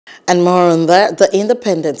And more on that, the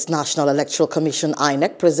Independent National Electoral Commission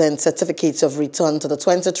INEC presents certificates of return to the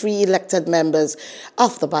 23 elected members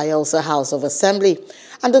of the Bayelsa House of Assembly.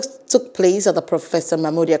 And this took place at the Professor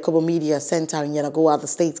Mahmoud Yakubu Media Center in Yenagoa, the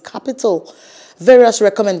state's capital. Various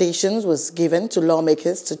recommendations was given to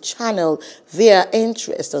lawmakers to channel their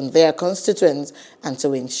interest on their constituents and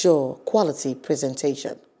to ensure quality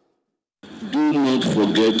presentation. Do not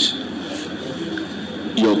forget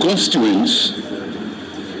your constituents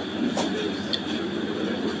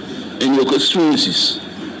and your constituencies.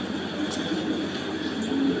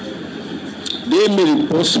 They made it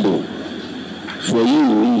possible for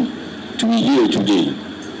you to be here today.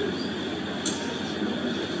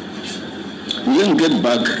 We don't get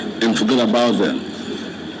back and forget about them.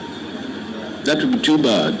 That would be too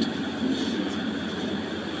bad.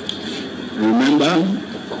 Remember,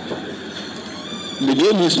 the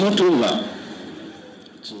game is not over.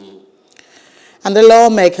 And the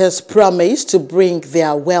lawmakers promised to bring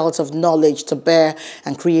their wealth of knowledge to bear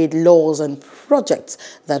and create laws and projects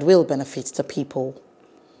that will benefit the people.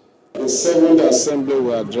 The 7th Assembly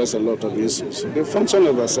will address a lot of issues. The function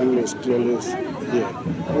of the Assembly is clearly here.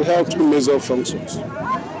 We have two major functions: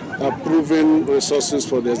 approving resources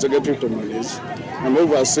for the executive to manage and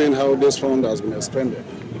overseeing how this fund has been expended,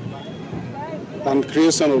 and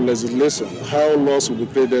creation of legislation, how laws will be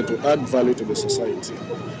created to add value to the society.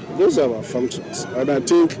 Those are our functions. And I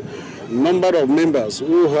think a number of members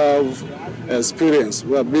who have experience,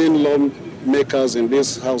 who have been lawmakers in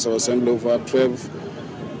this House of Assembly over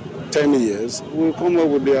 10 years, will come up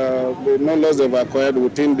with the knowledge they've acquired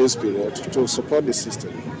within this period to support the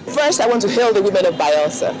system. First, I want to hail the women of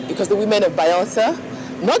Bayelsa, because the women of Bayelsa,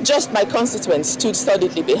 not just my constituents, stood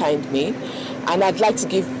solidly behind me, and I'd like to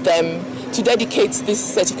dedicate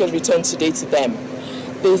this certificate return today to them.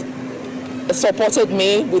 They supported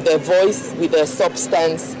me with their voice, with their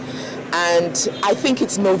substance, and I think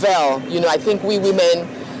it's novel. I think we women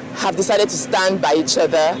have decided to stand by each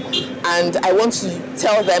other, and I want to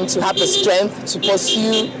tell them to have the strength to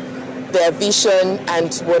pursue their vision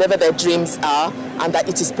and whatever their dreams are, and that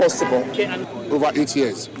it is possible. Over 8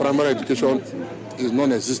 years, primary education is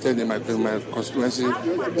non-existent in my constituency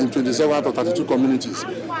in 27 out of 32 communities.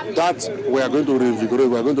 That we are going to reinvigorate,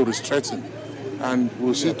 we are going to re-strengthen, and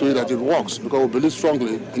we'll see to it that it works, because we believe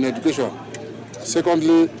strongly in education.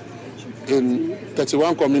 Secondly, in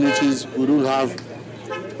 31 communities, we don't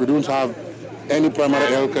have any primary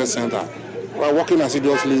health care center. We are working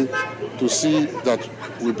assiduously to see that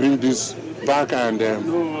we bring this back, and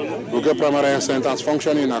we'll get primary health centers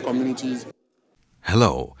functioning in our communities.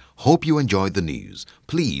 Hello, hope you enjoyed the news.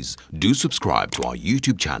 Please do subscribe to our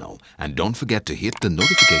YouTube channel and don't forget to hit the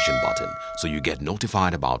notification button so you get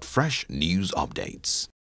notified about fresh news updates.